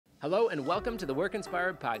Hello and welcome to the Work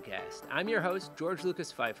Inspired podcast. I'm your host, George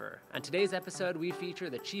Lucas Pfeiffer. On today's episode, we feature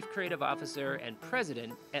the Chief Creative Officer and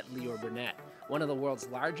President at Burnett, one of the world's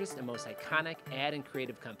largest and most iconic ad and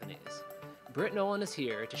creative companies. Britt Nolan is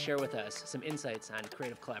here to share with us some insights on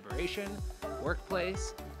creative collaboration,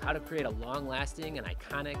 workplace, how to create a long-lasting and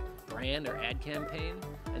iconic brand or ad campaign,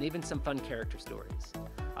 and even some fun character stories.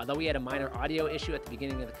 Although we had a minor audio issue at the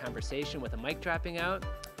beginning of the conversation with a mic dropping out,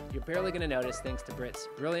 you're barely going to notice thanks to Britt's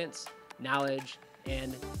brilliance, knowledge,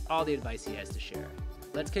 and all the advice he has to share.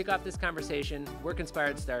 Let's kick off this conversation. Work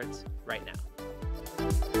Inspired starts right now.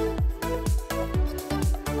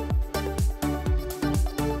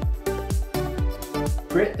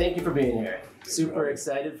 Britt, thank you for being here. Super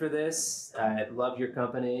excited for this. I love your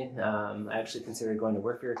company. I actually considered going to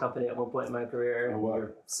work for your company at one point in my career. Oh, wow.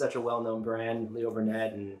 You're such a well-known brand,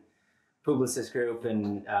 Burnett and Publicis Group,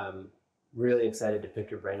 and really excited to pick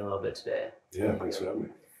your brain a little bit today. Yeah, thanks for having me.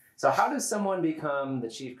 So how does someone become the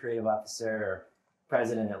Chief Creative Officer or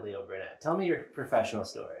President at Burnett? Tell me your professional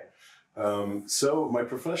story. So my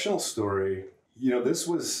professional story, this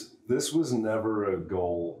was never a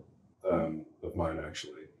goal of mine,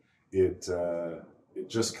 actually. It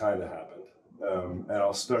just kind of happened. And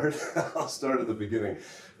I'll start at the beginning.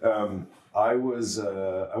 I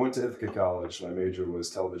went to Ithaca College. My major was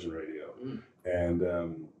television radio.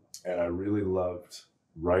 And I really loved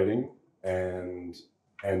writing and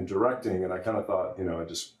directing, and I kind of thought, I'd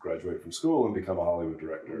just graduate from school and become a Hollywood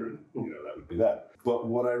director, and that would be that. But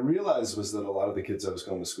what I realized was that a lot of the kids I was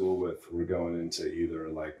going to school with were going into either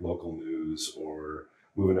like local news or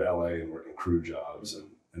moving to LA and working crew jobs,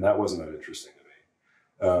 and that wasn't that interesting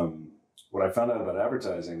to me. When I found out about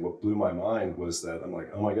advertising, what blew my mind was that I'm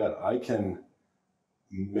like, oh my God, I can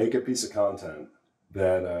make a piece of content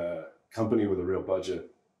that a company with a real budget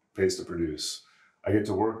pays to produce. I get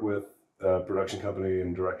to work with a production company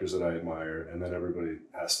and directors that I admire, and then everybody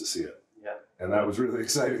has to see it. Yeah. And that was really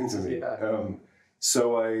exciting to me. Yeah.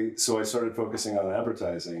 So I started focusing on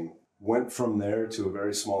advertising, went from there to a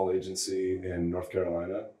very small agency in North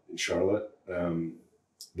Carolina, in Charlotte,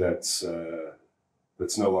 that's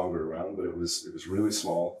no longer around, but it was really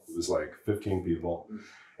small. It was like 15 people.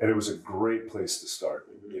 And it was a great place to start,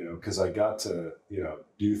 because I got to,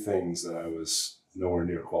 do things that I was nowhere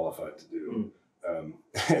near qualified to do,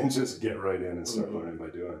 and just get right in and start learning by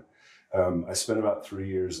doing. I spent about 3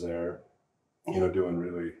 years there, doing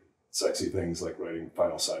really sexy things like writing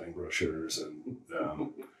final signing brochures and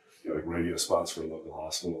like radio spots for a local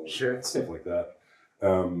hospital, and stuff like that.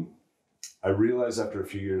 I realized after a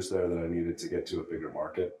few years there that I needed to get to a bigger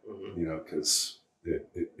market, because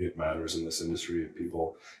it matters in this industry, and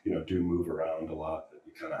people, do move around a lot.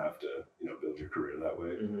 You kind of have to, build your career that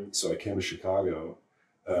way. So I came to Chicago,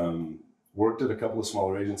 worked at a couple of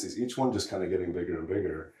smaller agencies, each one just kind of getting bigger and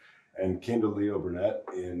bigger, and came to Burnett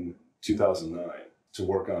in 2009 to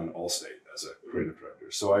work on Allstate as a creative director.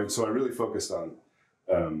 So I really focused on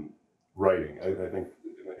writing. I think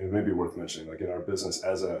it may be worth mentioning, like in our business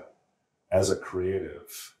as a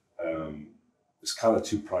creative, there's kind of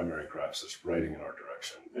two primary crafts. There's writing and art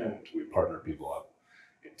direction, and we partner people up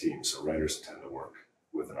in teams. So writers tend to work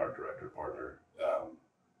with an art director partner.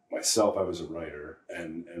 Myself, I was a writer,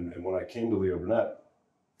 and when I came to Burnett,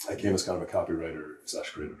 I came as kind of a copywriter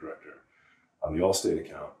 / creative director on the Allstate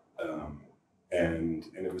account, and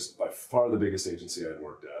it was by far the biggest agency I'd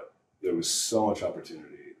worked at. There was so much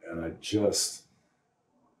opportunity, and I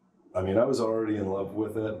was already in love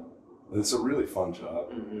with it. It's a really fun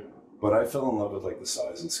job. But I fell in love with like the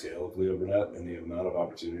size and scale of Burnett and the amount of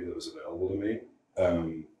opportunity that was available to me.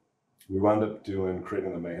 We wound up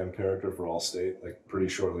creating the Mayhem character for Allstate, like pretty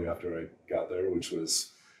shortly after I got there, which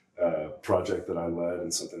was a project that I led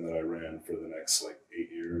and something that I ran for the next like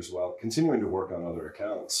 8 years while continuing to work on other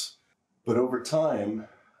accounts. But over time,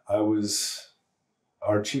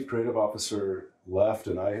 our chief creative officer left,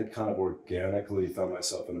 and I had kind of organically found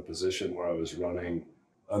myself in a position where I was running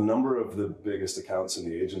a number of the biggest accounts in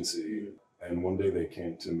the agency. And one day they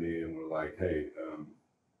came to me and were like, hey,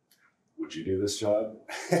 would you do this job?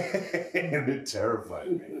 And it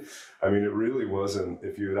terrified me. It really wasn't.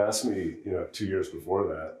 If you had asked me, 2 years before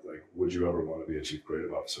that, like, would you ever want to be a chief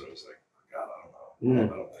creative officer? I was like, God, I don't know.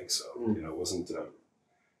 I don't think so. It wasn't,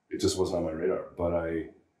 it just wasn't on my radar, but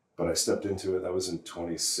I stepped into it. That was in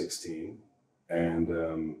 2016. And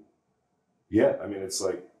it's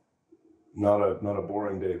like, not a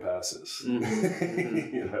boring day passes.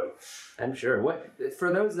 I'm sure. What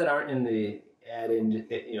for those that aren't in the ad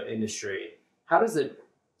industry, how does a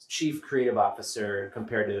chief creative officer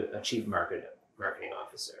compare to a chief marketing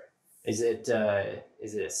officer? Is it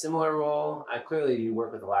a similar role? Clearly, you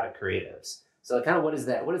work with a lot of creatives, So kind of what does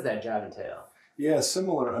that job entail? Yeah,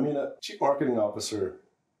 similar. I mean, a chief marketing officer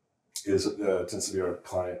tends to be our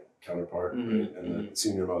client counterpart, right? And the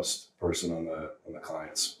senior most person on the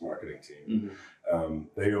client's marketing team.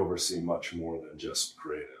 They oversee much more than just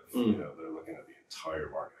creative. You know, they're looking at the entire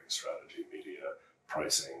marketing strategy, media,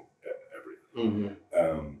 pricing, everything.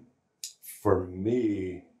 For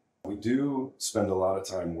me, we do spend a lot of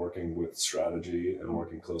time working with strategy and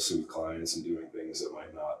working closely with clients and doing things that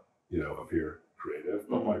might not, you know, appear creative.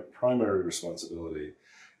 But my primary responsibility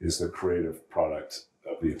is the creative product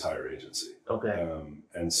of the entire agency. Okay.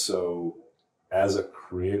 And so as a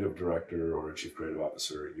creative director or a chief creative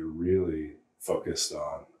officer, you're really focused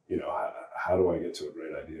on, you know, how do I get to a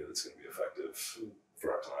great idea that's going to be effective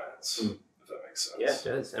for our clients, if that makes sense. Yeah, it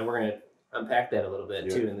does. And we're going to unpack that a little bit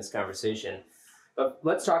too in this conversation. But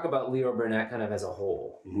let's talk about Leo Burnett kind of as a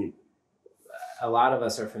whole. A lot of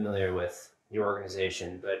us are familiar with your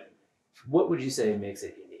organization, but what would you say makes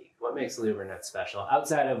it unique? What makes Leo Burnett special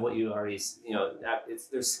outside of what you already, you know,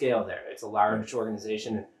 there's scale there. It's a large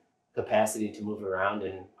organization and capacity to move around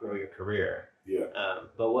and grow your career. Yeah.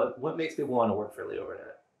 But what makes people want to work for Leo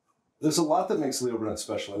Burnett? There's a lot that makes Leo Burnett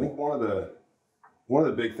special. I think one of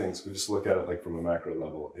the big things, we just look at it like from a macro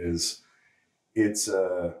level, is it's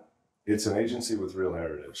an agency with real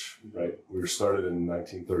heritage, right? We were started in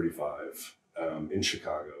 1935 in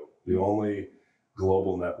Chicago, the only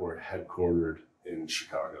global network headquartered in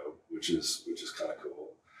Chicago, which is kind of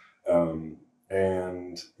cool.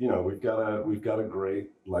 And you know, we've got a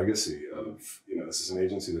great legacy of, you know, this is an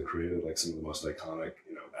agency that created like some of the most iconic,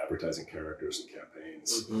 you know, advertising characters and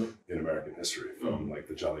campaigns in American history, from like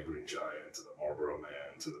the Jolly Green Giant to the Marlboro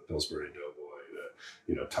Man to the Pillsbury Doughboy to,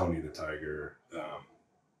 you know, Tony the Tiger,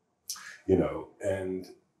 you know, and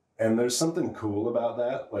there's something cool about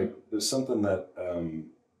that. Like there's something that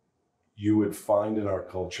you would find in our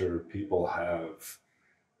culture.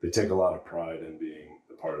 They take a lot of pride in being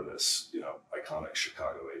a part of this, you know, iconic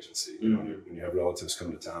Chicago agency. You know, when you have relatives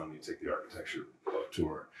come to town, you take the architecture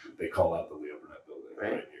tour, they call out the Leo Burnett building,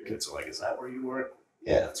 right? And your kids are like, "Is that where you work?"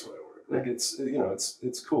 Yeah, that's where I work. Like it's, you know,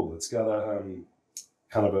 it's cool. It's got a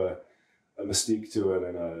kind of a mystique to it,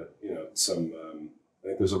 and you know, some I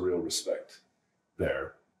think there's a real respect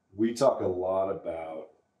there. We talk a lot about,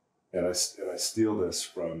 and I steal this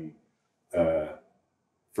from Bob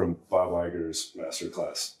Iger's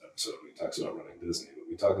masterclass episode. He talks about running Disney, but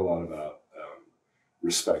we talk a lot about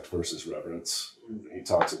respect versus reverence. And he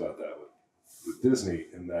talks about that with Disney,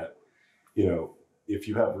 in that, you know, if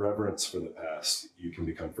you have reverence for the past, you can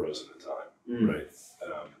become frozen in time, right?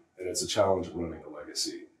 And it's a challenge running a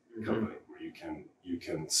legacy company where you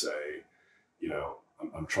can say, you know,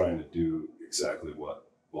 I'm trying to do exactly what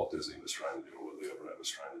Walt Disney was trying to do, or what Leo Burnett was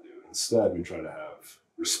trying to do. Instead, we try to have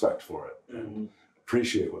respect for it and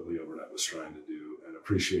appreciate what Leo Burnett was trying to do, and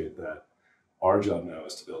appreciate that our job now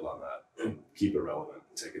is to build on that and keep it relevant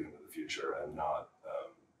and take it into the future, and not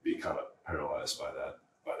be kind of paralyzed by that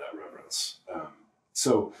reverence.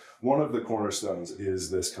 So one of the cornerstones is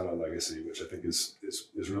this kind of legacy, which I think is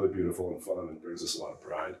really beautiful and fun and brings us a lot of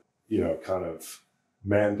pride. You know, kind of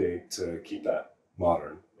mandate to keep that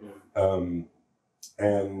modern.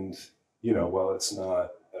 And you know, while it's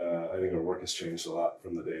not, I think our work has changed a lot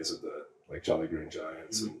from the days of the like Jolly Green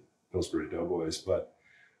Giants and Pillsbury Doughboys, but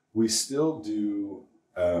we still do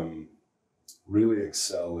really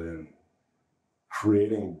excel in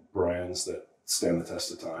creating brands that stand the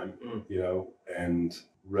test of time, you know, and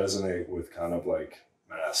resonate with kind of like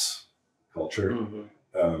mass culture.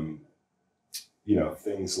 You know,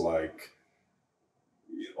 things like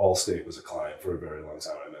Allstate was a client for a very long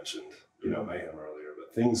time. I mentioned, you know, Mayhem earlier,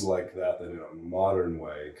 but things like that in a modern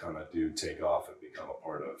way kind of do take off and become a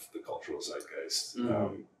part of the cultural zeitgeist.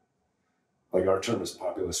 Like our term is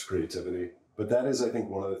populist creativity, but that is, I think,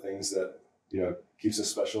 one of the things that, you know, keeps us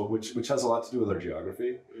special, which has a lot to do with our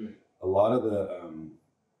geography. A lot of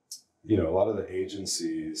the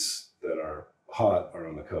agencies that are hot are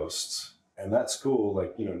on the coasts, and that's cool.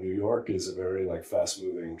 Like, you know, New York is a very like fast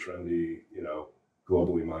moving, trendy, you know,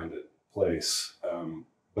 globally minded place.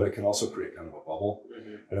 But it can also create kind of a bubble.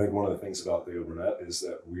 And I think one of the things about Leo Burnett is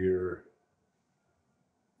that we're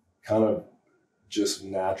kind of just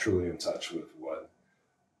naturally in touch with what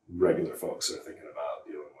regular folks are thinking about,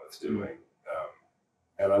 dealing with, doing.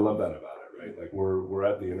 And I love that about it, right? Like we're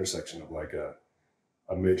at the intersection of like a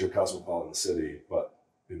major cosmopolitan city, but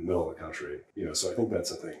in the middle of the country, you know, so I think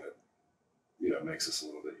that's a thing that, you know, makes us a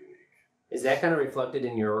little bit unique. Is that kind of reflected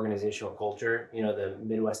in your organizational culture? You know, the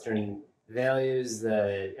Midwestern values,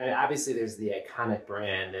 obviously there's the iconic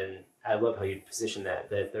brand, and I love how you position that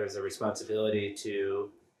there's a responsibility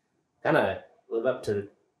to kind of live up to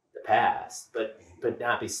the past, but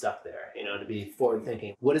not be stuck there, to be forward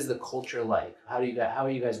thinking. What is the culture like? How are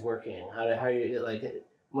you guys working? How are you, like,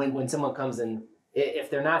 when someone comes in, if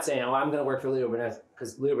they're not saying, oh, I'm going to work for Leo Burnett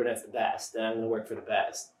because Leo Burnett's the best, then I'm going to work for the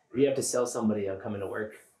best. If you have to sell somebody on coming to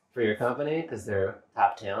work for your company because they're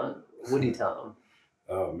top talent, what do you tell them?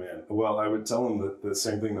 Oh man. Well, I would tell them the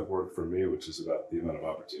same thing that worked for me, which is about the amount of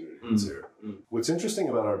opportunity that's here. What's interesting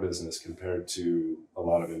about our business compared to a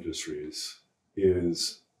lot of industries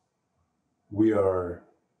is we are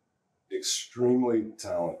extremely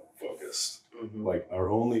talent focused. Like our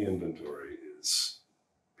only inventory is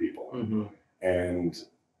people. And,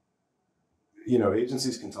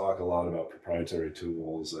 agencies can talk a lot about proprietary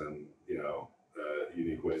tools and,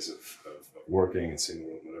 unique ways of working and seeing the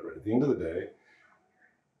world, whatever. At the end of the day,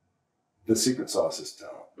 the secret sauce is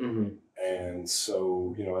talent. And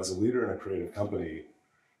so, as a leader in a creative company,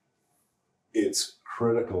 it's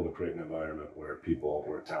critical to create an environment where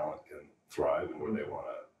talent can thrive and where they want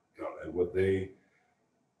to go. And what they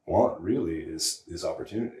want really is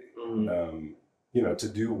opportunity. To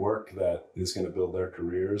do work that is going to build their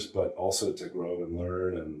careers, but also to grow and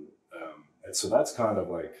learn. And so that's kind of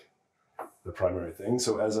like the primary thing.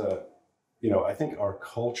 So I think our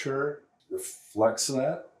culture reflects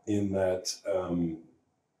that in that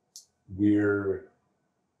we're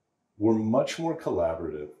much more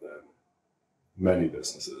collaborative than many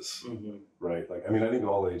businesses, right? Like, I think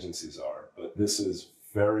all agencies are, but this is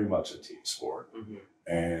very much a team sport.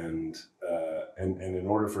 And in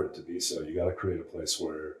order for it to be so, you got to create a place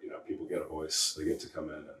where, people get a voice, they get to come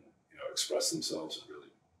in and, express themselves and really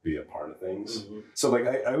be a part of things. So like,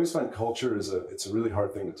 I always find culture it's a really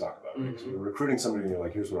hard thing to talk about. Because when you're recruiting somebody and you're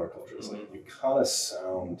like, here's what our culture is like, you kind of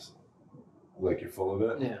sound like you're full of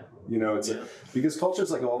it. Because culture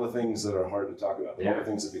is like all the things that are hard to talk about, all the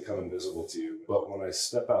things that become invisible to you. But when I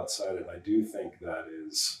step outside it, I do think that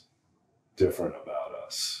is different about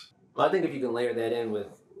us. Well, I think if you can layer that in with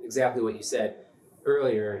exactly what you said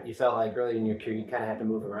earlier, you felt like earlier in your career, you kind of had to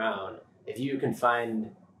move around. If you can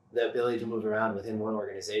find the ability to move around within one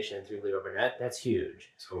organization through Leo Burnett, that's huge.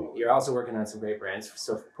 Totally. You're also working on some great brands,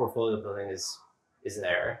 so portfolio building is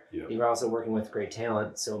there. You're also working with great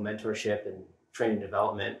talent, so mentorship and training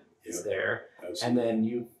development is there. Absolutely. And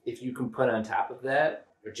then if you can put on top of that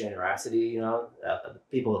your generosity,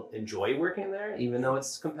 people enjoy working there, even though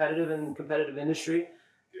it's competitive industry.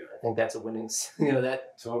 I think that's a winning,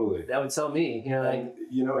 that totally. That would sell me, And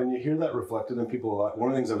you hear that reflected in people a lot. One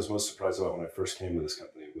of the things I was most surprised about when I first came to this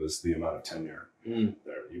company was the amount of tenure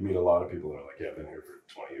there. You meet a lot of people that are like, I've been here for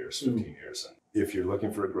 20 years, 15 years. And if you're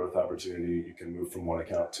looking for a growth opportunity, you can move from one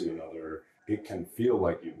account to another. It can feel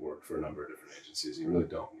like you've worked for a number of different agencies. You really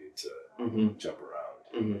don't need to jump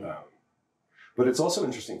around. But it's also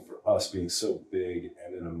interesting for us being so big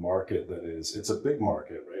and in a market it's a big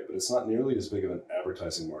market, right? But it's not nearly as big of an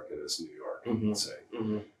advertising market as New York, let's say.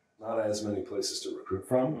 Not as many places to recruit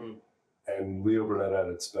from. And Leo Burnett at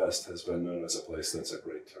its best has been known as a place that's a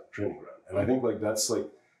great training ground. And I think like that's like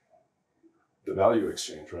the value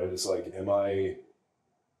exchange, right? It's like,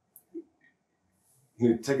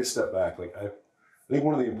 take a step back. Like I think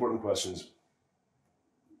one of the important questions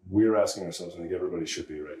we're asking ourselves, and I think everybody should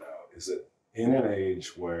be right now, is that in an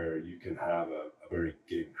age where you can have a very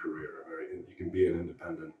gig career, you can be an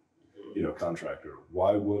independent, contractor,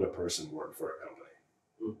 why would a person work for a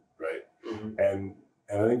company, right? And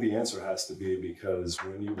I think the answer has to be because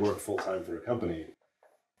when you work full time for a company,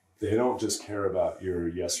 they don't just care about your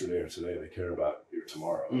yesterday or today; they care about your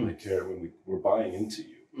tomorrow. They care when we're buying into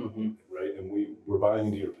you, right? And we're buying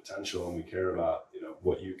into your potential, and we care about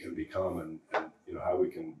what you can become and how we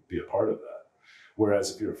can be a part of that.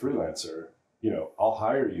 Whereas if you're a freelancer, I'll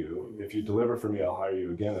hire you. If you deliver for me, I'll hire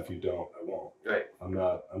you again. If you don't, I won't. Right. I'm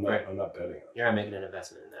not betting on it. You're not making an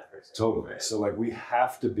investment in that person. Totally. Right. So like we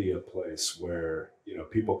have to be a place where,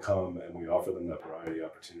 people come and we offer them that variety,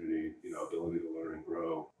 opportunity, ability to learn and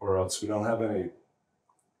grow, or else we don't have any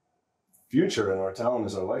future and our talent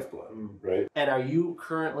is our lifeblood, right? And are you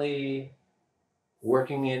currently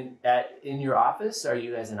working in your office? Are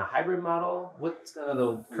you guys in a hybrid model? What's kind of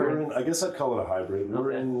the current? I guess I'd call it a hybrid.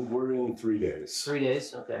 Okay. We're in 3 days. 3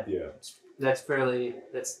 days? Okay. Yeah. That's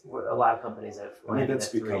what a lot of companies have. I think that's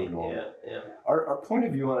become normal. Yeah. Our point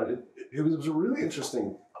of view on it was a really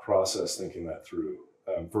interesting process thinking that through.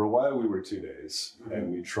 For a while we were 2 days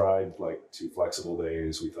and we tried like 2 flexible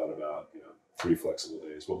days. We thought about, 3 flexible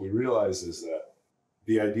days. What we realized is that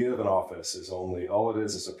the idea of an office is all it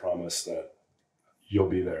is a promise that you'll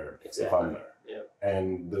be there if I'm there. Yeah.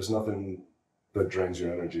 And there's nothing that drains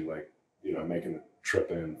your energy like, making a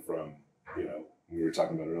trip in from, we were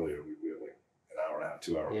talking about earlier, we have like an hour and a half,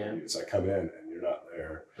 2 hour commute. So I come in and you're not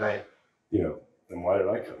there, Right. Then why did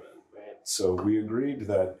I come in? Right. So we agreed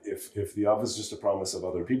that if the office is just a promise of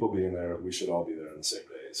other people being there, we should all be there on the same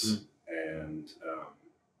days.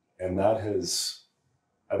 And that has,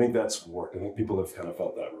 I think that's worked. I think people have kind of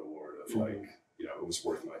felt that reward of it was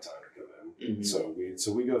worth my time to come in.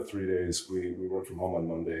 So we go 3 days. We work from home on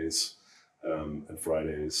Mondays and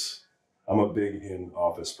Fridays. I'm a big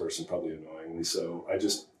in-office person, probably annoyingly so. I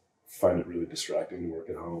just find it really distracting to work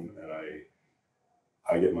at home, and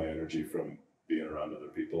I get my energy from being around other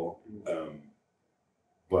people.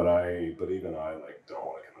 But even I don't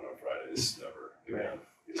want to come in on Fridays ever again.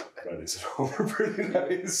 Fridays at home are pretty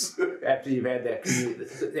nice. After you've had that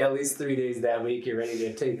commute, at least 3 days that week, you're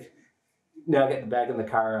ready to now get back in the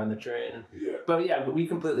car on the train. Yeah. But we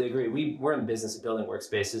completely agree. We're in the business of building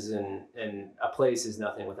workspaces, and a place is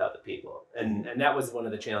nothing without the people. And that was one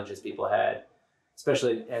of the challenges people had,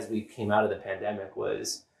 especially as we came out of the pandemic,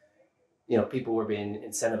 was, people were being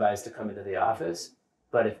incentivized to come into the office,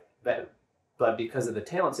 but because of the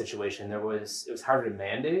talent situation, it was harder to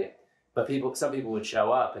mandate. But some people would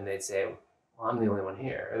show up and they'd say, well, I'm the only one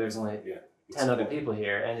here, or there's only 10 other people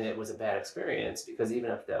here. And it was a bad experience because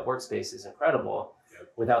even if the workspace is incredible,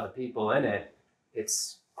 without the people in it,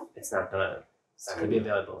 it's not gonna be a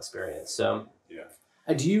valuable experience. So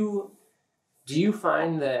do you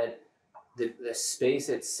find that the space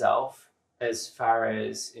itself, as far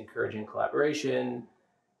as encouraging collaboration,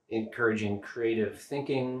 encouraging creative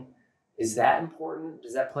thinking, is that important?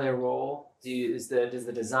 Does that play a role? Does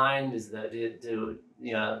the design,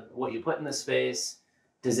 what you put in the space,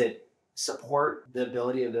 does it support the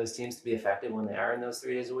ability of those teams to be effective when they are in those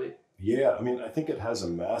 3 days a week? Yeah, I think it has a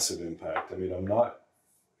massive impact.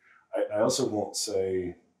 I also won't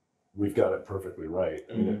say we've got it perfectly right.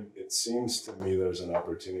 It seems to me there's an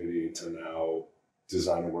opportunity to now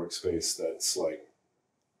design a workspace that's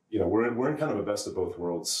we're in kind of a best of both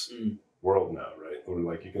worlds world now, right?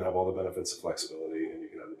 Where you can have all the benefits of flexibility and you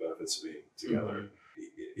can have the benefits of being together.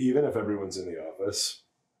 Even if everyone's in the office,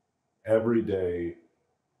 every day,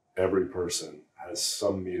 every person has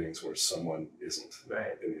some meetings where someone isn't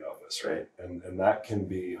in the office, right? And that can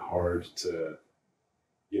be hard to,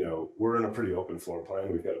 we're in a pretty open floor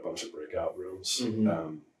plan. We've got a bunch of breakout rooms.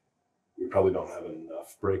 We probably don't have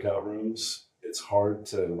enough breakout rooms. It's hard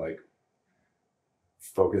to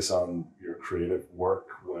focus on your creative work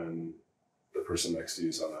when the person next to you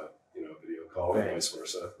is on a video call and vice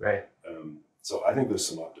versa. Right. So I think there's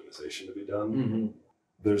some optimization to be done.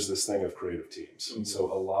 There's this thing of creative teams.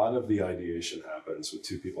 So a lot of the ideation happens with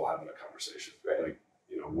two people having a conversation. Right.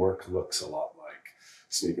 Work looks a lot like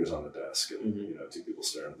sneakers on the desk and two people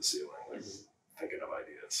staring at the ceiling, thinking of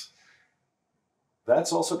ideas.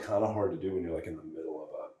 That's also kind of hard to do when you're in the middle of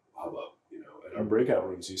a hubbub. And our breakout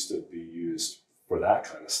rooms used to be used for that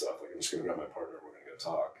kind of stuff. I'm just going to grab my partner, we're going to go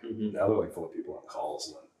talk. Now they're full of people on calls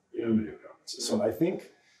and on video conferences. So I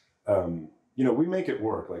think, we make it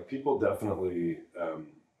work. People definitely,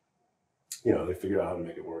 they figure out how to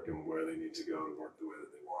make it work and where they need to go to work the way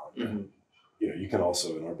that they want. And, you can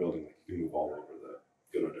also, in our building, you can move all over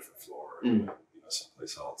go to a different floor, or,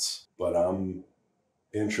 someplace else. But I'm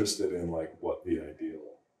interested in what the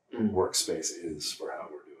ideal workspace is for how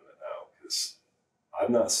we're doing it now, because I've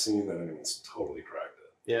not seen that anyone's totally cracked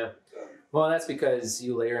it. Yeah. Well, that's because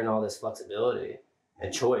you layer in all this flexibility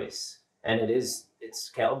and choice, and it's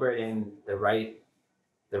calibrating the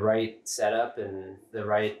right setup and the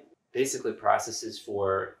right basically processes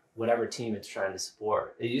for whatever team it's trying to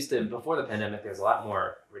support. It used to, before the pandemic, there's a lot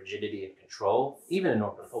more rigidity and control, even in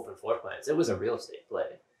open floor plans. It was a real estate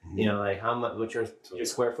play. How much, what's your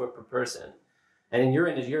square foot per person? And in your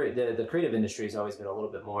industry, the creative industry has always been a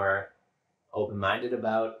little bit more open-minded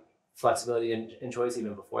about flexibility and choice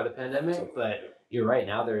even before the pandemic. But you're right,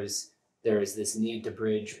 now there is this need to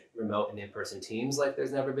bridge remote and in-person teams like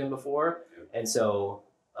there's never been before. And so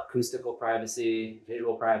acoustical privacy,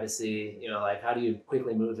 visual privacy, how do you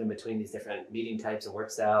quickly move in between these different meeting types and work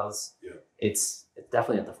styles? It's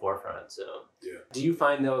definitely at the forefront. So do you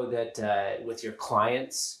find though that with your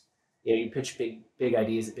clients, you pitch big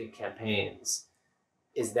ideas at big campaigns,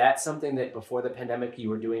 is that something that before the pandemic you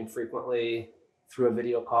were doing frequently through a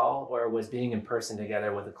video call, or was being in person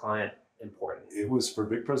together with a client important? It was for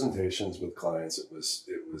big presentations with clients. It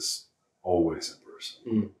was always in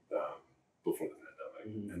person before the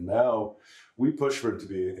pandemic, and now we push for it to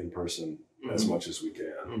be in person as much as we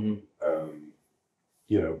can.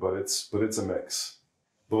 But it's a mix.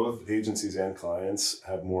 Both agencies and clients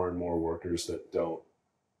have more and more workers that don't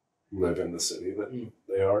live in the city that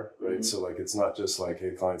they are, right? So it's not just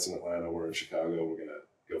hey, clients in Atlanta, we're in Chicago, we're gonna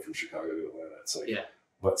go from Chicago to Atlanta. It's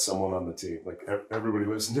but someone on the team. Like everybody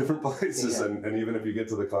lives in different places, and even if you get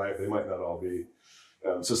to the client, they might not all be.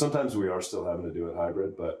 So sometimes we are still having to do it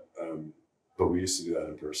hybrid, but we used to do that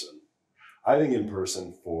in person. I think in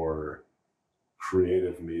person for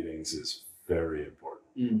creative meetings is very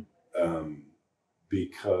important.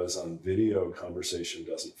 Because on video, conversation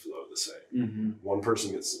doesn't flow the same. One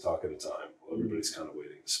person gets to talk at a time while everybody's kind of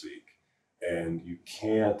waiting to speak. And you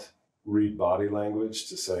can't read body language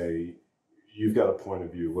to say, you've got a point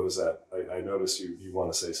of view. What is that? I noticed you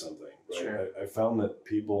want to say something. Right? Sure. I found that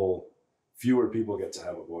fewer people get to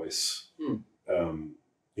have a voice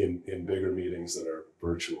in bigger meetings that are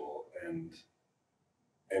virtual. And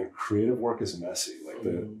creative work is messy. Like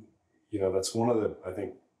that's one of the, I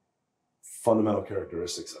think, fundamental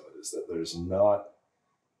characteristics of it is that there's not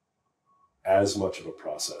as much of a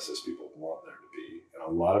process as people want there to be. And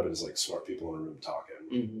a lot of it is like smart people in a room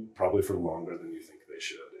talking, probably for longer than you think they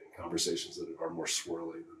should, in conversations that are more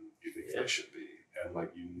swirly than you think they should be. And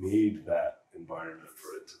like you need that environment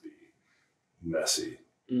for it to be messy.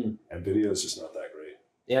 And video is just not that great.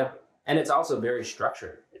 Yeah. And it's also very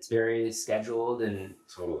structured. It's very scheduled and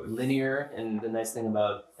linear. And the nice thing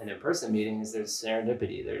about an in-person meeting is there's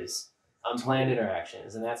serendipity. There's unplanned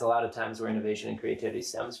interactions, and that's a lot of times where innovation and creativity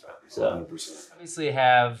stems from. So 100%. Obviously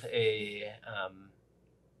have a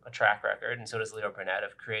track record, and so does Leo Burnett,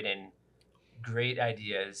 of creating great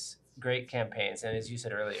ideas, great campaigns, and as you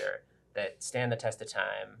said earlier, that stand the test of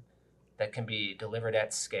time, that can be delivered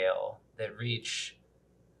at scale, that reach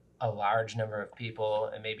a large number of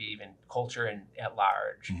people and maybe even culture at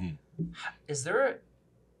large. Is there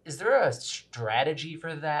a strategy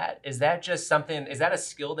for that? Is that just something, is that a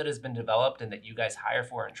skill that has been developed and that you guys hire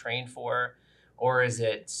for and train for? Or is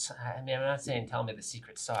it, I mean, I'm not saying tell me the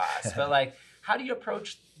secret sauce, but like, how do you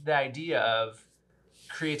approach the idea of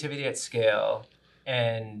creativity at scale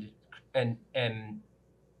and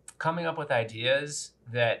coming up with ideas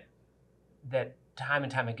that time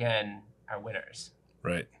and time again are winners?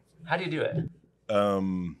 Right. How do you do it?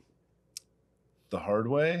 The hard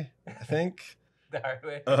way, I think. The hard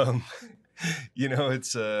way.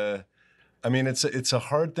 It's a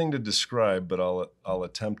hard thing to describe, but I'll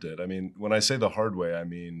attempt it. I mean, when I say the hard way, I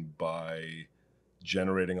mean by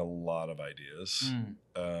generating a lot of ideas.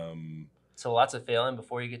 So lots of failing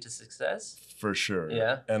before you get to success? For sure.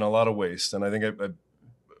 Yeah. And a lot of waste. And I think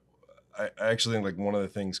I actually think like one of the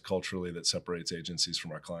things culturally that separates agencies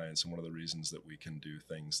from our clients, and one of the reasons that we can do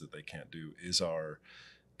things that they can't do, is our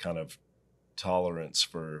kind of tolerance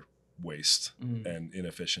for waste and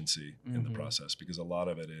inefficiency in the process. Because a lot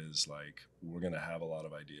of it is like, we're going to have a lot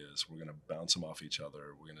of ideas, we're going to bounce them off each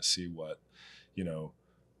other, we're going to see what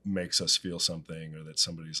makes us feel something, or that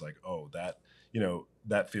somebody's like, oh,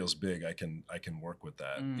 that feels big, I can work with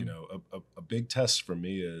that. A big test for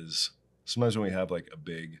me is sometimes when we have like a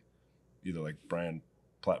big either like brand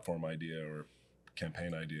platform idea or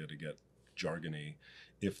campaign idea, to get jargony,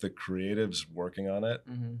 if the creatives working on it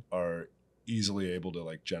are easily able to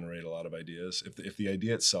like generate a lot of ideas, if the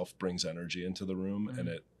idea itself brings energy into the room and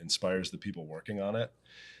it inspires the people working on it,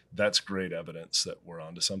 that's great evidence that we're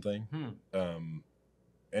onto something.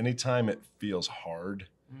 Anytime it feels hard,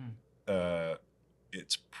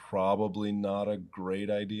 it's probably not a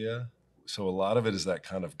great idea. So a lot of it is that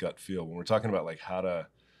kind of gut feel when we're talking about like how to,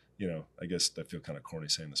 I guess I feel kind of corny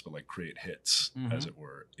saying this, but like create hits, as it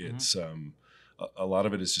were. It's a lot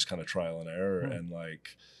of it is just kind of trial and error, and like,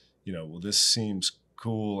 well, this seems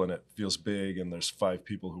cool and it feels big, and there's 5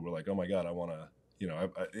 people who were like, oh my God, I want to,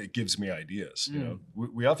 it gives me ideas.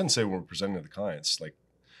 We often say when we're presenting to the clients, like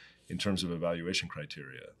in terms of evaluation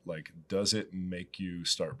criteria, like, does it make you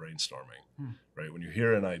start brainstorming, right? When you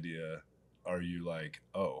hear an idea, are you like,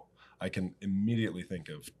 oh, I can immediately think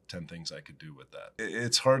of 10 things I could do with that.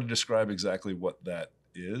 It's hard to describe exactly what that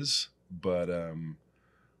is, but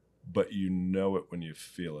you know it when you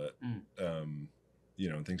feel it, and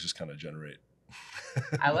things just kind of generate.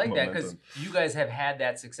 I like that, because you guys have had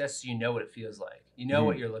that success, so you know what it feels like. You know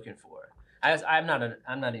what you're looking for. I'm not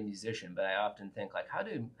a musician, but I often think like, how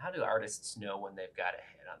do artists know when they've got a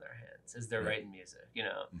hit on their hands as they're writing music?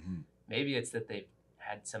 Maybe it's that they've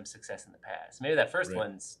had some success in the past. Maybe that first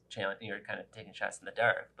one's challenging. You're kind of taking shots in the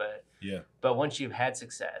dark, but once you've had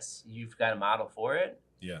success, you've got a model for it.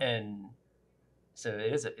 And so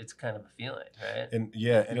it's kind of a feeling, right? And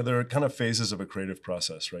there are kind of phases of a creative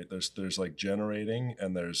process, right? There's like generating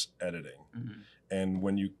and there's editing. And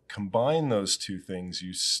when you combine those two things,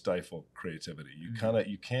 you stifle creativity.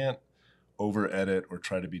 You can't over edit or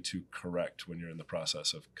try to be too correct when you're in the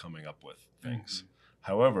process of coming up with things.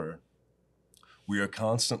 However, we are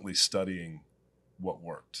constantly studying what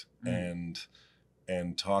worked and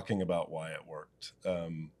and talking about why it worked.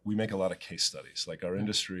 We make a lot of case studies. Like our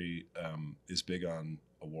industry is big on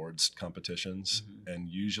awards competitions, and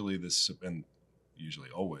usually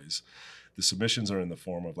always, the submissions are in the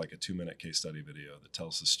form of like a 2-minute case study video that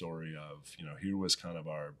tells the story of, here was kind of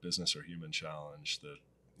our business or human challenge that,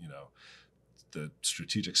 the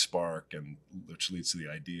strategic spark, and which leads to the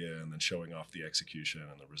idea, and then showing off the execution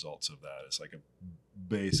and the results of that. It's like a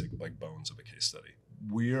basic like bones of a case study.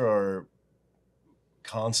 We are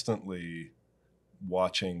constantly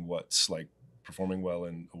watching what's like performing well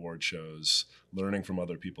in award shows, learning from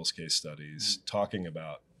other people's case studies, talking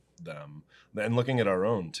about them, and looking at our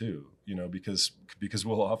own too, because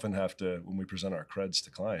we'll often have to, when we present our creds to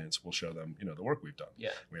clients, we'll show them, the work we've done.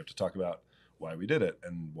 Yeah. We have to talk about why we did it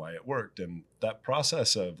and why it worked. And that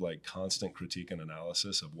process of like constant critique and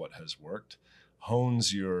analysis of what has worked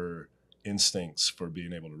hones your instincts for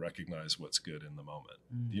being able to recognize what's good in the moment.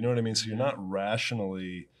 You know what I mean? So you're not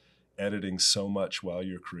rationally editing so much while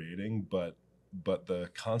you're creating, but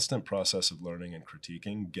the constant process of learning and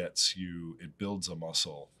critiquing it builds a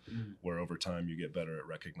muscle where over time you get better at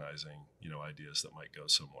recognizing, ideas that might go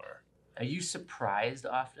somewhere. Are you surprised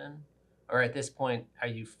often? Or at this point, are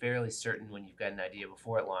you fairly certain when you've got an idea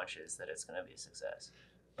before it launches that it's going to be a success?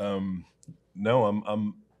 No,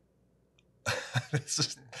 I'm this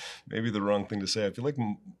is maybe the wrong thing to say. I feel like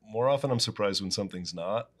more often I'm surprised when something's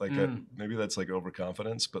not. Like maybe that's like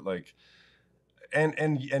overconfidence, but like,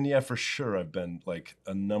 and yeah, for sure, I've been like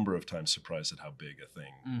a number of times surprised at how big a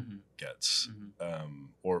thing gets,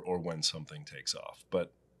 or when something takes off.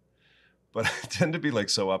 But I tend to be like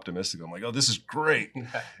so optimistic. I'm like, oh, this is great.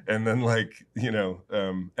 And then like,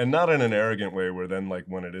 and not in an arrogant way where then like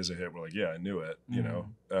when it is a hit, we're like, yeah, I knew it,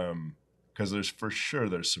 because there's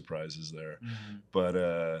surprises there. But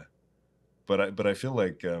I feel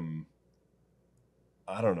like,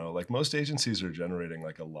 I don't know, like most agencies are generating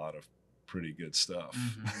like a lot of pretty good stuff,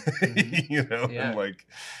 and like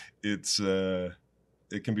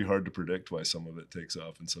it can be hard to predict why some of it takes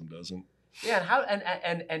off and some doesn't. Yeah, and how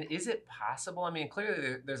and is it possible? I mean,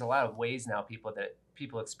 clearly there's a lot of ways now people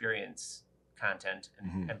experience content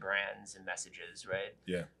and brands and messages, right?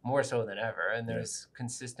 Yeah. More so than ever, and there's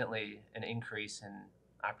consistently an increase in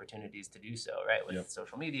opportunities to do so, right? With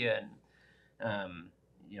social media and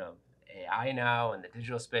AI now and the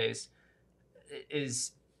digital space.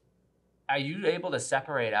 Are you able to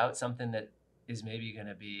separate out something that is maybe going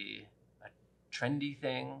to be a trendy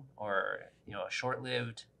thing or a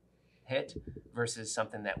short-lived hit versus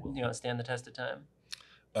something that will stand the test of time?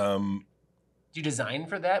 Do you design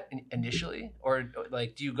for that initially, or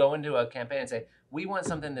like do you go into a campaign and say we want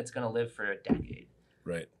something that's going to live for a decade,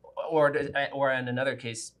 right? Or in another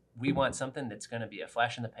case, we want something that's going to be a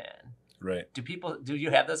flash in the pan, right? Do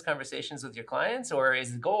you have those conversations with your clients, or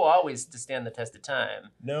is the goal always to stand the test of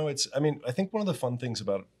time? No, I think one of the fun things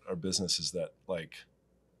about our business is that like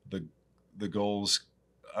the goals,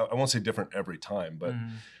 I won't say different every time,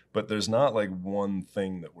 but there's not like one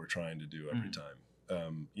thing that we're trying to do every time.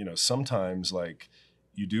 Sometimes like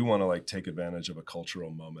you do want to like take advantage of a cultural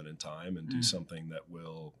moment in time and do something that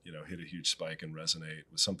will, hit a huge spike and resonate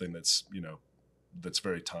with something that's, that's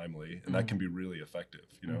very timely, and that can be really effective.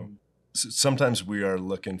 Sometimes we are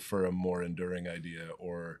looking for a more enduring idea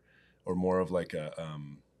or more of like a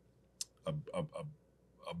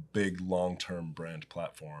big long-term brand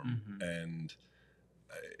platform. And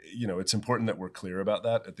it's important that we're clear about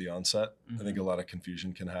that at the onset. I think a lot of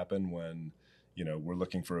confusion can happen when, we're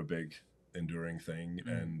looking for a big enduring thing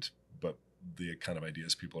but the kind of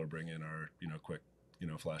ideas people are bringing are, quick,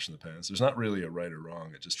 flash in the pans. There's not really a right or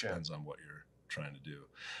wrong. It just depends on what you're trying to do.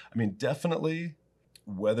 I mean, definitely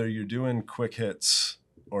whether you're doing quick hits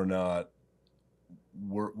or not,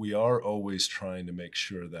 we are always trying to make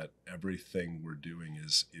sure that everything we're doing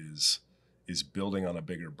is building on a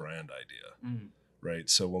bigger brand idea. Right.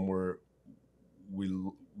 So when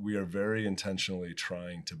we are very intentionally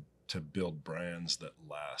trying to build brands that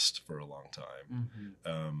last for a long time.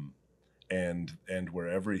 And where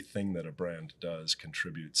everything that a brand does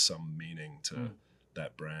contributes some meaning to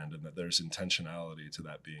that brand, and that there's intentionality to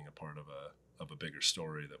that being a part of a bigger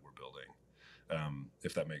story that we're building.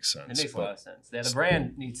 If that makes sense. It makes a lot of sense. Yeah, the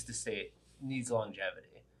brand needs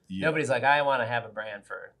longevity. Yeah. Nobody's like, I want to have a brand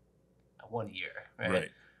for 1 year, right?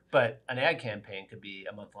 But an ad campaign could be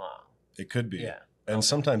a month long. It could be. Yeah. And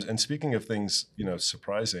sometimes, and speaking of things,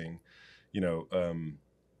 surprising,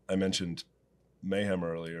 I mentioned Mayhem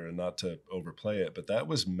earlier, and not to overplay it, but that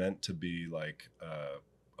was meant to be like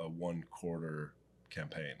a 1 quarter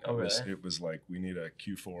campaign. Oh, really? It was like, we need a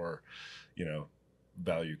Q4,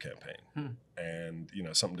 value campaign. And, you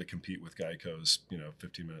know, something to compete with Geico's, you know,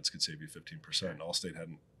 15 minutes could save you 15%. Allstate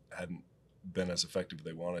hadn't been as effective as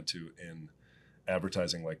they wanted to in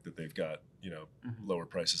advertising like that they've got, you know, lower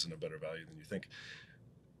prices and a better value than you think.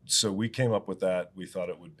 So we came up with that. We thought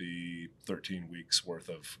it would be 13 weeks worth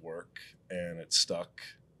of work, and it stuck,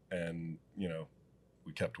 and, you know,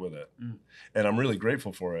 we kept with it. And I'm really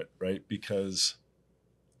grateful for it, right? Because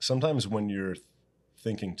sometimes when you're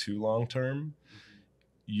thinking too long-term,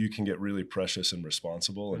 you can get really precious and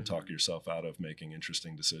responsible and talk yourself out of making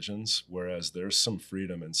interesting decisions. Whereas there's some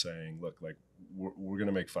freedom in saying, look, like we're going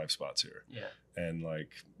to make 5 spots here, and like,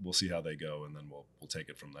 we'll see how they go. And then we'll take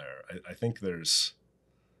it from there. I think there's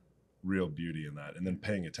real beauty in that. And then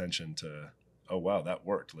paying attention to, oh, wow, that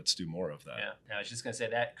worked. Let's do more of that. Yeah. I was just going to say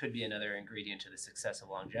that could be another ingredient to the success of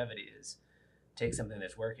longevity is take something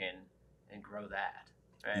that's working and grow that,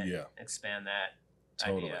 right? Yeah. Expand that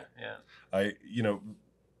idea. Yeah. You know,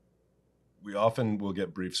 we often will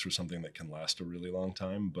get briefs for something that can last a really long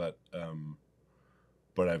time, but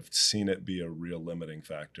I've seen it be a real limiting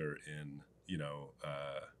factor in, you know,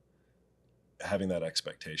 having that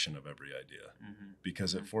expectation of every idea,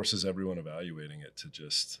 because it forces everyone evaluating it to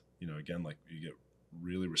just, you know, again, like you get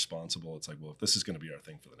really responsible. It's like, well, if this is going to be our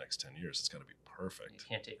thing for the next 10 years, it's got to be perfect. You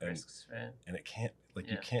can't take risks, right? And it can't, like,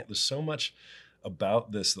 you can't, there's so much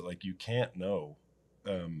about this that like you can't know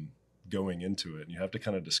going into it, and you have to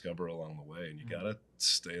kind of discover along the way, and you got to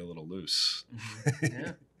stay a little loose.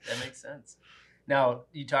 Yeah, that makes sense. Now,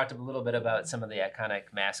 you talked a little bit about some of the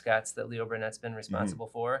iconic mascots that Leo Burnett's been responsible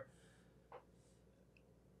for.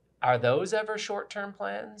 Are those ever short-term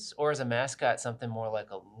plans, or is a mascot something more like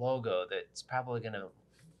a logo that's probably going to,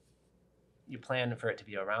 you plan for it to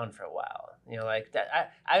be around for a while? You know, like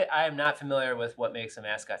that. I am not familiar with what makes a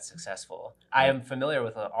mascot successful. I am familiar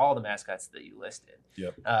with all the mascots that you listed.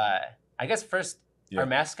 Yep. I guess first, are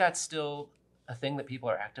mascots still a thing that people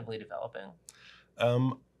are actively developing?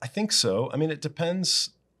 I think so. I mean, it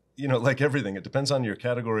depends, you know, like everything, it depends on your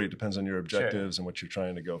category. It depends on your objectives and what you're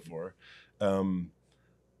trying to go for.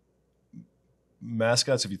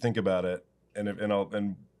 Mascots, if you think about it,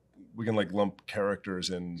 and we can like lump characters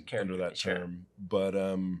in under that term,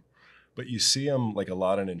 but you see them like a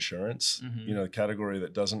lot in insurance, you know, the category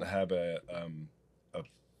that doesn't have a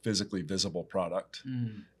physically visible product,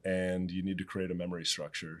 and you need to create a memory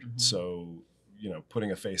structure. So, you know,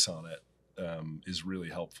 putting a face on it is really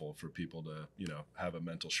helpful for people to, you know, have a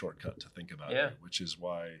mental shortcut to think about it, which is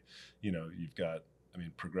why, you know, you've got, I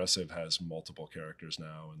mean, Progressive has multiple characters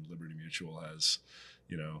now, and Liberty Mutual has,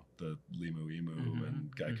 you know, the Limu Emu,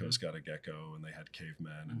 and Geico's got a gecko, and they had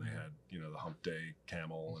cavemen, and they had, you know, the Hump Day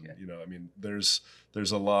camel, and you know, I mean, there's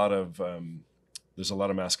a lot of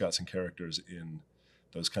mascots and characters in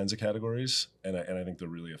those kinds of categories, and I think they're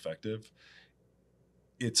really effective.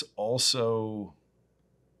 It's also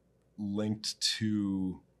linked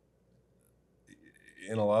to,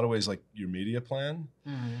 in a lot of ways, like your media plan,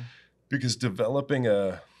 because developing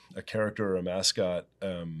a character or a mascot,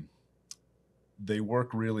 they work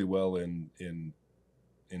really well in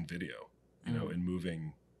video, you know, in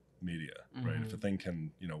moving media, right? If a thing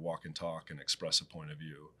can, you know, walk and talk and express a point of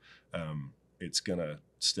view, it's gonna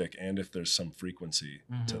stick. And if there's some frequency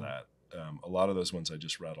to that, a lot of those ones I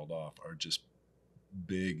just rattled off are just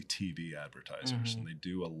big TV advertisers, and they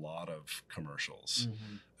do a lot of commercials.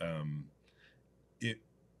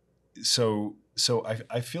 So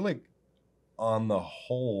I feel like on the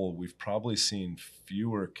whole, we've probably seen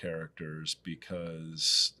fewer characters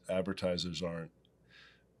because advertisers aren't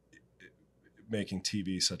making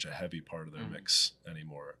TV such a heavy part of their mix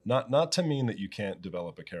anymore. Not to mean that you can't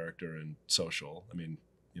develop a character in social. I mean,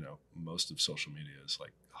 you know, most of social media is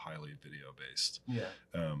like highly video based.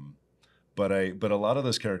 But a lot of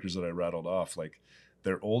those characters that I rattled off, like,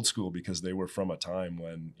 they're old school because they were from a time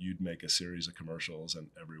when you'd make a series of commercials and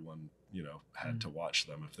everyone, you know, had to watch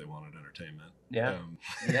them if they wanted entertainment.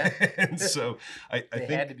 And so I think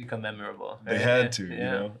they had to become memorable. Right? They had to, you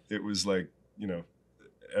know, it was like, you know,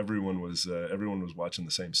 everyone was watching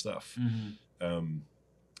the same stuff.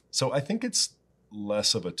 So I think it's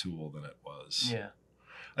less of a tool than it was.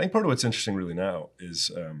 I think part of what's interesting really now is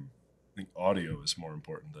I think audio is more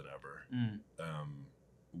important than ever,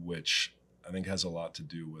 which I think has a lot to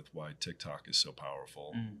do with why TikTok is so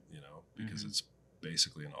powerful, you know, because it's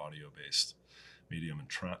basically an audio-based medium,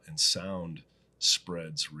 and sound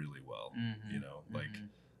spreads really well, you know, like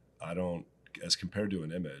I don't, as compared to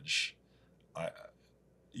an image, I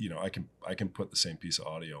can put the same piece of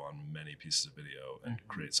audio on many pieces of video and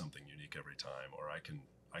create something unique every time, or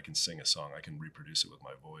I can sing a song, I can reproduce it with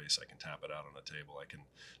my voice, I can tap it out on a table,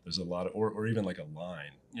 there's a lot of, or even like a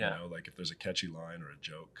line, you know, like if there's a catchy line or a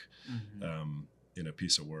joke in a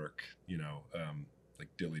piece of work, you know, like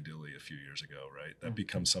Dilly Dilly a few years ago, right? That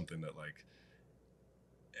becomes something that like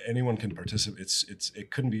anyone can participate. It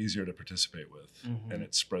couldn't be easier to participate with, and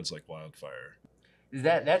it spreads like wildfire.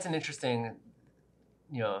 That's an interesting,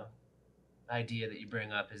 you know, idea that you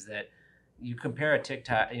bring up, is that you compare a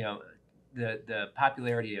TikTok, you know, the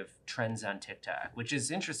popularity of trends on TikTok, which is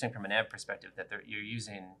interesting from an ad perspective, that you're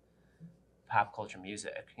using pop culture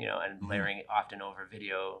music, you know, and layering it often over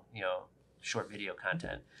video, you know, short video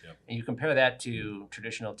content. Yep. And you compare that to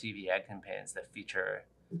traditional TV ad campaigns that feature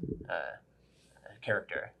a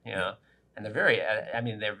character, you know, and they're very,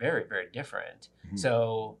 very different.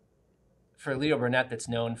 So for Leo Burnett, that's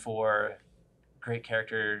known for great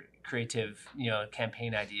character, creative, you know,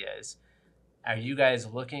 campaign ideas, are you guys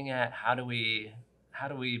looking at how do we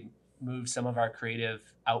move some of our creative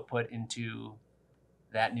output into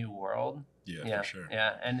that new world? Yeah, for sure.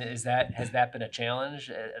 Yeah, and has that been a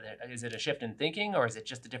challenge? Is it a shift in thinking, or is it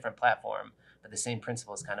just a different platform, but the same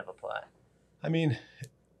principles kind of apply? I mean,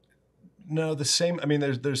 no, the same. I mean,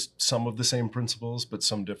 there's some of the same principles, but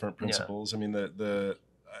some different principles. Yeah. I mean,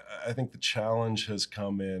 I think the challenge has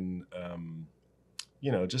come in,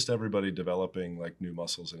 you know, just everybody developing like new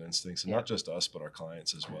muscles and instincts, and not just us, but our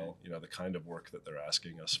clients as well. You know, the kind of work that they're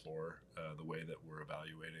asking us for, the way that we're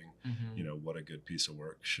evaluating, you know, what a good piece of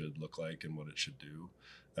work should look like and what it should do.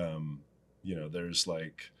 You know, there's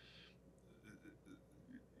like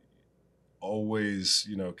always,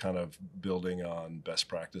 you know, kind of building on best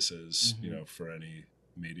practices, you know, for any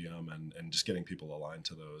medium, and just getting people aligned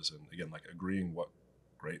to those. And again, like agreeing what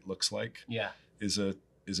great looks like is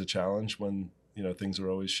a challenge when, you know, things are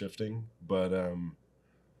always shifting, but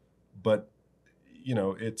you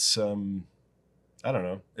know, it's I don't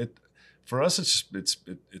know, for us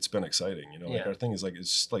it's been exciting, you know, like our thing is like, it's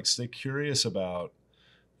just like stay curious about,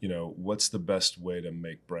 you know, what's the best way to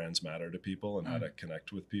make brands matter to people and how to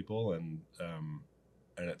connect with people, and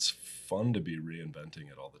it's fun to be reinventing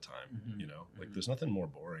it all the time, you know, like there's nothing more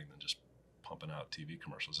boring than just pumping out TV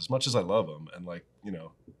commercials, as much as I love them, and like, you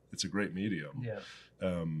know, it's a great medium.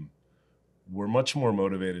 We're much more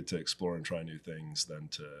motivated to explore and try new things than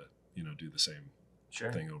to, you know, do the same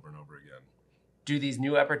thing over and over again. Do these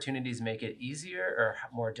new opportunities make it easier or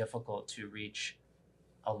more difficult to reach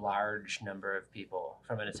a large number of people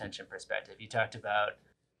from an attention perspective? You talked about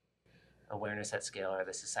awareness at scale, or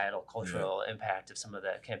the societal cultural impact of some of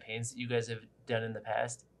the campaigns that you guys have done in the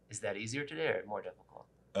past. Is that easier today or more difficult?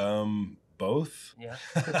 Both. Yeah.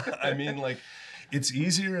 I mean, like, it's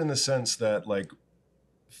easier in the sense that like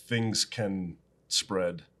things can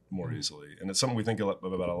spread more easily, and it's something we think about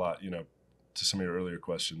a lot, you know, to some of your earlier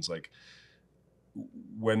questions. Like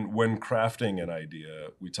when crafting an idea,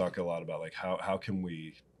 we talk a lot about like how can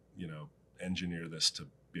we, you know, engineer this to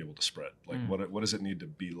be able to spread, like what does it need to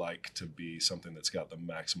be like to be something that's got the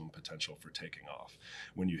maximum potential for taking off.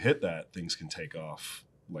 When you hit that, things can take off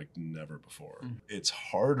like never before. It's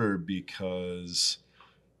harder because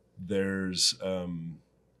there's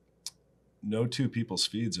no two people's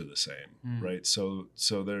feeds are the same, right? So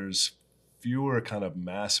there's fewer kind of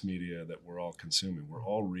mass media that we're all consuming. We're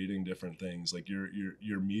all reading different things. Like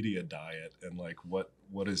your media diet and like what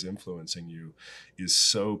is influencing you is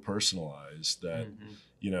so personalized that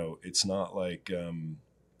you know, it's not like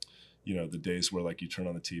you know, the days where like you turn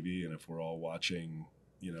on the TV and if we're all watching,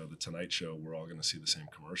 you know, the Tonight Show, we're all going to see the same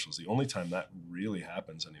commercials. The only time that really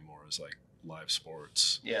happens anymore is like live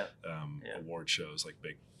sports, award shows, like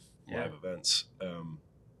big live events.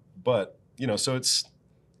 But, you know, so it's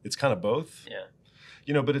kind of both,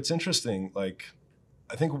 you know, but it's interesting. Like,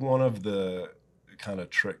 I think one of the kind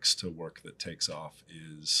of tricks to work that takes off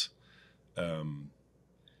is,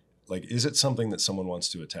 like, is it something that someone wants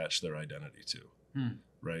to attach their identity to,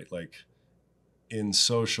 right? Like in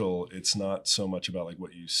social, it's not so much about like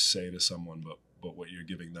what you say to someone, but what you're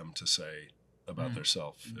giving them to say about their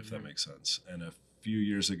self, if that makes sense. And a few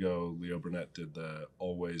years ago, Leo Burnett did the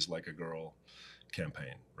Always Like a Girl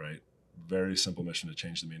campaign, right? Very simple mission to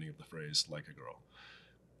change the meaning of the phrase like a girl.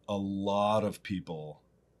 A lot of people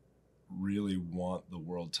really want the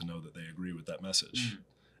world to know that they agree with that message.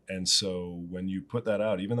 And so when you put that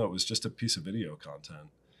out, even though it was just a piece of video content,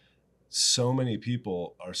 so many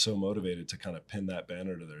people are so motivated to kind of pin that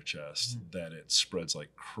banner to their chest that it spreads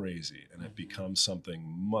like crazy, and it becomes something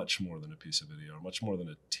much more than a piece of video, or much more than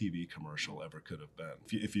a TV commercial ever could have been.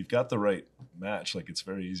 If you've got the right match, like it's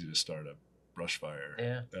very easy to start a brush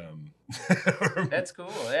fire. That's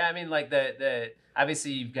cool. I mean, like the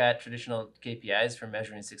obviously you've got traditional KPIs for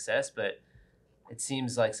measuring success, but it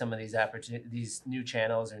seems like some of these new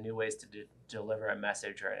channels or new ways to deliver a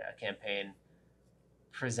message or a campaign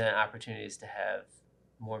present opportunities to have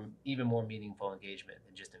even more meaningful engagement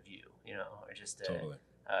than just a view, or just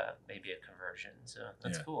maybe a conversion. So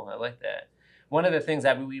that's cool. I like that. One of the things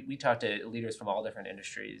that we talk to leaders from all different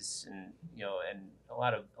industries, and and a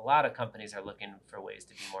lot of companies are looking for ways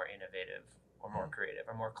to be more innovative or more creative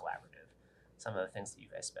or more collaborative. Some of the things that you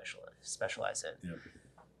guys specialize in. Yep.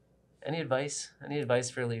 Any advice? Any advice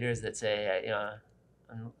for leaders that say,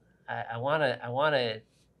 I want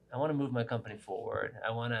to move my company forward.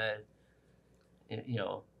 I want to,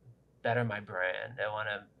 better my brand. I want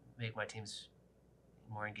to make my teams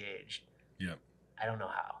more engaged. Yeah. I don't know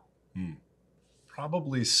how.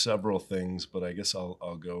 Probably several things, but I guess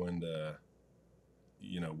I'll go into,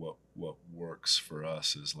 what works for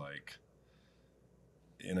us is like,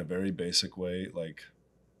 in a very basic way, like,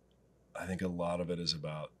 I think a lot of it is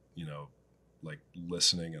about, like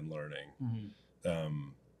listening and learning.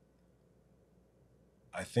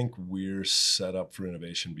 I think we're set up for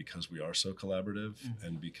innovation because we are so collaborative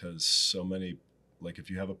and because so many, like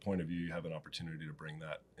if you have a point of view, you have an opportunity to bring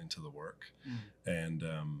that into the work. And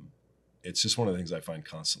it's just one of the things I find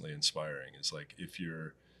constantly inspiring is like, if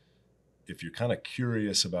you're kind of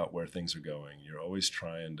curious about where things are going, you're always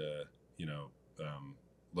trying to,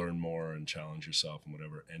 learn more and challenge yourself and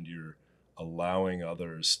whatever, and you're allowing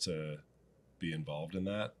others to be involved in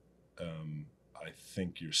that. I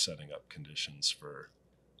think you're setting up conditions for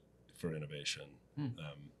innovation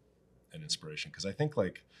and inspiration, because I think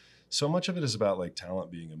like so much of it is about like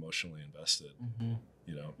talent being emotionally invested,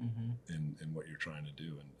 in what you're trying to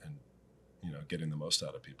do and getting the most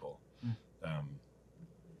out of people.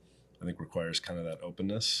 I think requires kind of that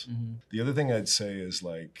openness. The other thing I'd say is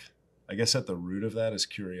like, I guess at the root of that is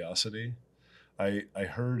curiosity. I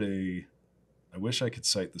heard I wish I could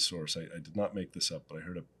cite the source. I did not make this up, but I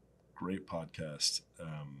heard a great podcast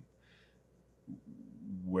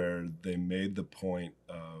where they made the point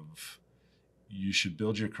of you should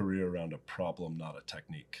build your career around a problem, not a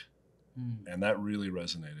technique. And that really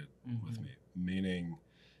resonated with me. Meaning,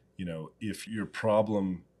 if your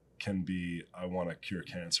problem can be, I want to cure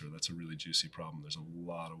cancer, that's a really juicy problem. There's a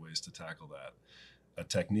lot of ways to tackle that. A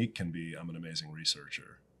technique can be, I'm an amazing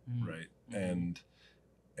researcher, right? And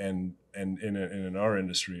in our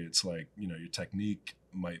industry, it's like, your technique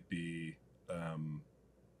might be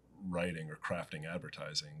writing or crafting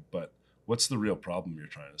advertising, but what's the real problem you're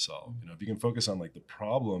trying to solve? If you can focus on like the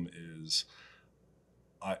problem is,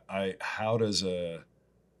 how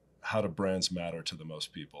do brands matter to the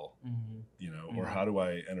most people, or how do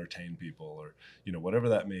I entertain people, or, whatever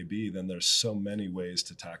that may be, then there's so many ways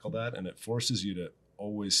to tackle that. And it forces you to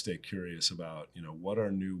always stay curious about, what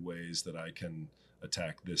are new ways that I can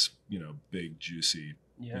attack this, big, juicy,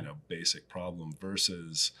 basic problem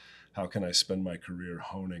versus how can I spend my career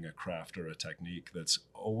honing a craft or a technique that's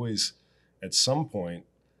always at some point,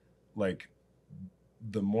 like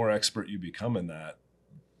the more expert you become in that,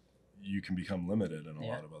 you can become limited in a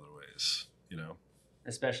lot of other ways,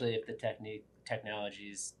 Especially if the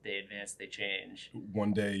technologies, they advance, they change.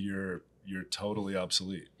 One day you're totally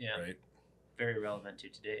obsolete, right? Very relevant to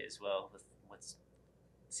today as well, with what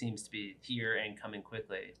seems to be here and coming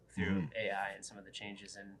quickly through AI and some of the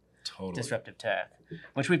changes in disruptive tech,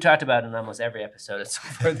 which we've talked about in almost every episode so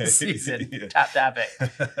far this season. Top topic.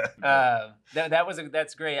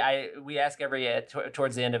 That's great. We ask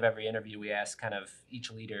towards the end of every interview, we ask kind of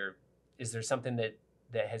each leader, is there something that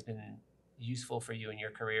has been useful for you in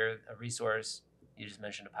your career, a resource? You just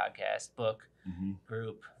mentioned a podcast, book,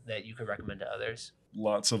 group that you could recommend to others.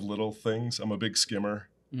 Lots of little things. I'm a big skimmer.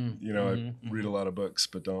 I read a lot of books,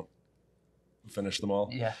 but don't finish them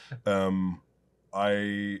all. Yeah.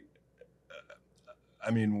 I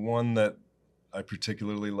mean, one that I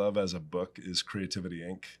particularly love as a book is Creativity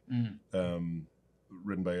Inc.,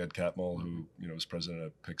 written by Ed Catmull, who was president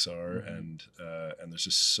of Pixar, and there's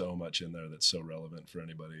just so much in there that's so relevant for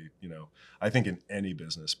anybody. I think in any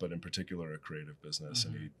business, but in particular a creative business,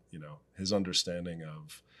 and his understanding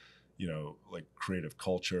of like creative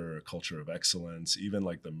culture, a culture of excellence, even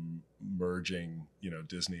like the merging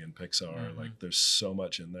Disney and Pixar. Like there's so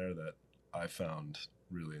much in there that I found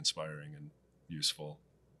really inspiring and useful.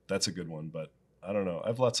 That's a good one, but I don't know. I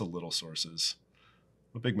have lots of little sources.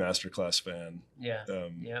 I'm a big masterclass fan. Yeah.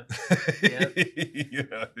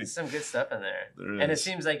 There's some good stuff in there. And it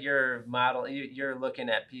seems like your model, you're looking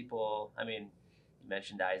at people. I mean, you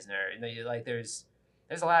mentioned Eisner. There's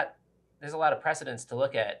a lot of precedents to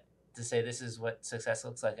look at to say this is what success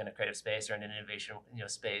looks like in a creative space or in an innovation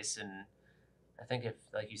space. And I think if,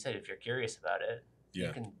 like you said, if you're curious about it, Yeah.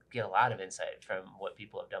 you can get a lot of insight from what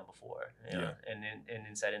people have done before, and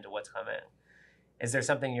insight into what's coming. Is there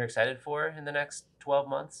something you're excited for in the next 12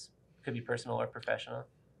 months? Could be personal or professional.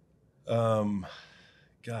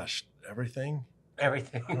 Gosh, everything.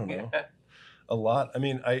 Everything. I don't know. A lot. I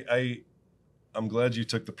mean, I'm glad you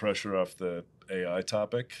took the pressure off the AI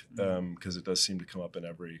topic, because it does seem to come up in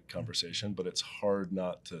every conversation, but it's hard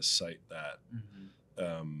not to cite that.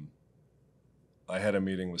 I had a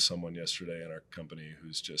meeting with someone yesterday in our company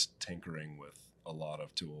who's just tinkering with a lot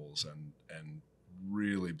of tools and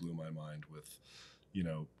really blew my mind with,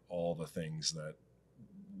 all the things that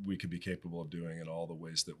we could be capable of doing and all the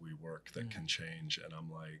ways that we work that can change. And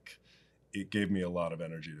I'm like, it gave me a lot of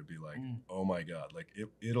energy to be like, oh my God, like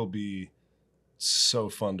it'll be so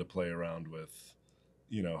fun to play around with,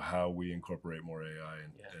 how we incorporate more AI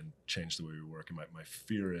and change the way we work. And my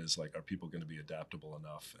fear is, like, are people going to be adaptable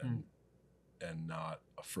enough and not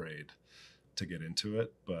afraid to get into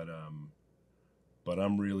it? But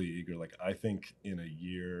I'm really eager. Like, I think in a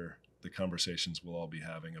year, the conversations we'll all be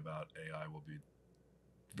having about AI will be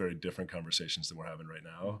very different conversations than we're having right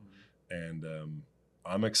now. And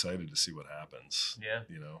I'm excited to see what happens. Yeah.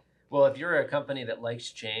 Well, if you're a company that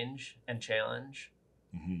likes change and challenge,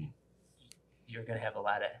 you're going to have a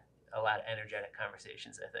lot of energetic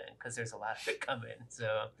conversations, I think, because there's a lot of it coming.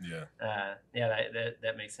 So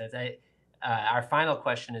that makes sense. Our final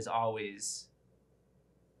question is always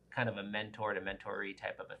kind of a mentor to mentoree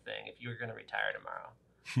type of a thing. If you were going to retire tomorrow,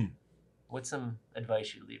 what's some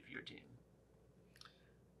advice you'd leave for your team?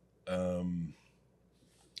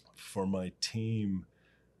 For my team,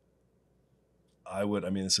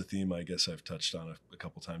 it's a theme I guess I've touched on a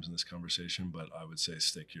couple times in this conversation, but I would say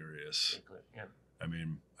stay curious. Yeah. I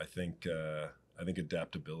think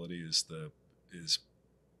adaptability is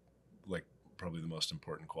like probably the most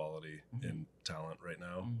important quality in talent right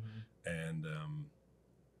now. And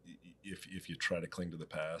if you try to cling to the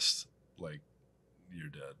past, like, you're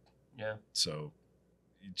dead. Yeah. So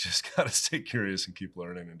you just got to stay curious and keep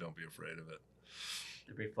learning, and don't be afraid of it.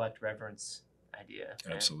 The reflect, reverence idea.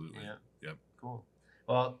 Right? Absolutely. Yeah. Yep. Cool.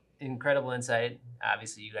 Well, incredible insight.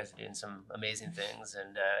 Obviously, you guys are doing some amazing things,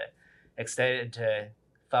 and excited to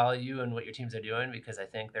follow you and what your teams are doing, because I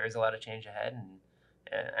think there is a lot of change ahead, and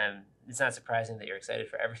it's not surprising that you're excited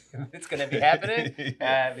for everything that's going to be happening,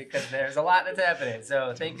 because there's a lot that's happening.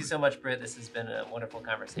 So thank you so much, Britt. This has been a wonderful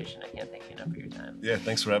conversation. I can't thank you enough for your time. Yeah,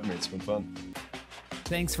 thanks for having me. It's been fun.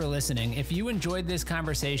 Thanks for listening. If you enjoyed this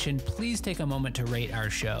conversation, please take a moment to rate our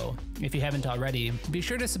show. If you haven't already, be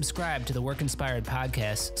sure to subscribe to the Work Inspired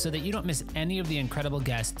podcast so that you don't miss any of the incredible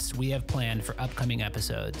guests we have planned for upcoming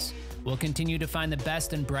episodes. We'll continue to find the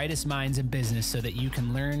best and brightest minds in business so that you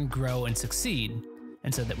can learn, grow, and succeed,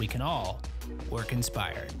 and so that we can all work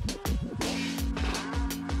inspired.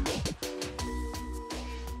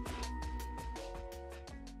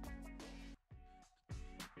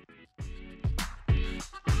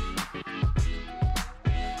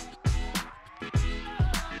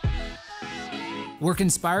 Work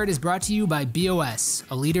Inspired is brought to you by BOS,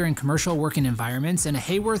 a leader in commercial working environments and a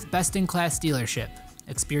Hayworth best-in-class dealership.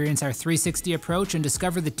 Experience our 360 approach and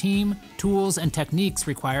discover the team, tools, and techniques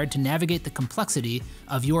required to navigate the complexity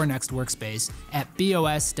of your next workspace at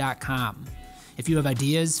BOS.com. If you have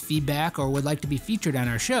ideas, feedback, or would like to be featured on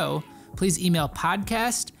our show, please email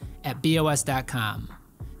podcast@BOS.com.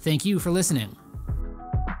 Thank you for listening.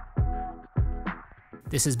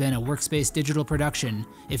 This has been a Workspace digital production.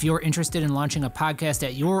 If you're interested in launching a podcast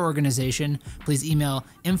at your organization, please email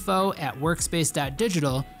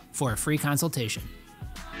info@workspace.digital for a free consultation.